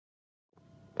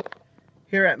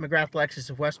Here at McGrath Lexus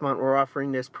of Westmont, we're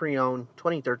offering this pre-owned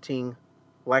 2013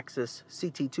 Lexus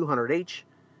CT200H.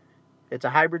 It's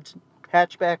a hybrid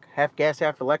hatchback, half gas,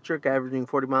 half electric, averaging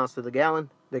 40 miles to the gallon.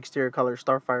 The exterior color is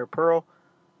Starfire Pearl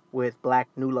with black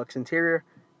Nulux interior,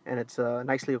 and it's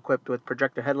nicely equipped with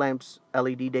projector headlamps,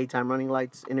 LED daytime running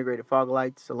lights, integrated fog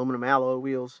lights, aluminum alloy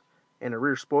wheels, and a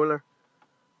rear spoiler.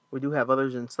 We do have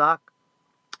others in stock.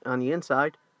 On the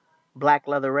inside, black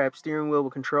leather wrapped steering wheel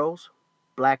with controls,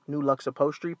 black Nulux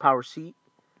upholstery, power seat.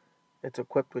 It's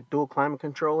equipped with dual climate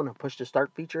control and a push to start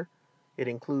feature. It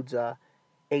includes a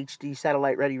HD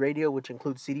satellite ready radio, which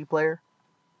includes CD player.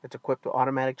 It's equipped with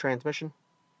automatic transmission.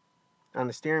 On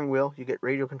the steering wheel, you get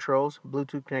radio controls,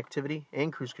 Bluetooth connectivity,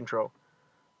 and cruise control.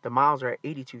 The miles are at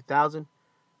 82,000.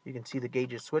 You can see the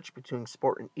gauges switch between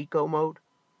sport and eco mode.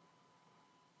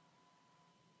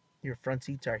 Your front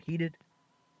seats are heated.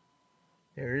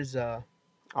 There is a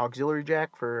auxiliary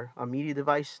jack for a media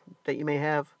device that you may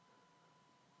have.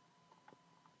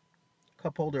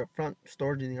 Cup holder up front,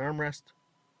 storage in the armrest.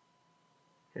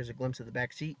 Here's a glimpse of the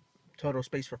back seat. Total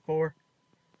space for 4.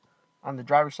 On the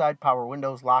driver's side, power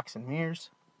windows, locks, and mirrors.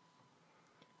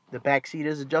 The back seat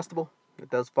is adjustable. It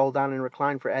does fold down and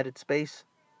recline for added space.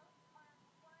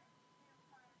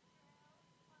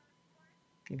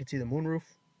 You can see the moonroof.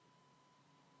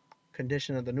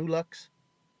 Condition of the Nulux.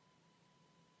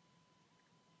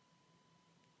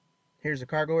 Here's the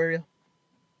cargo area.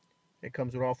 It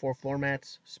comes with all 4 floor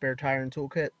mats, spare tire and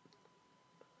toolkit.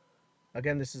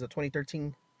 Again, this is a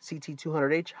 2013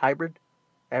 CT200H hybrid,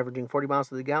 averaging 40 miles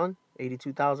to the gallon,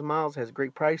 82,000 miles, has a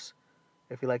great price.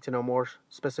 If you'd like to know more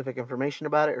specific information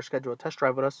about it or schedule a test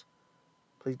drive with us,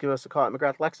 please give us a call at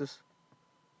McGrath Lexus,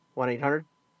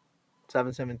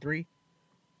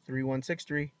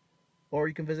 1-800-773-3163, or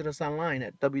you can visit us online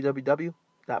at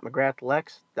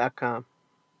www.mcgrathlex.com.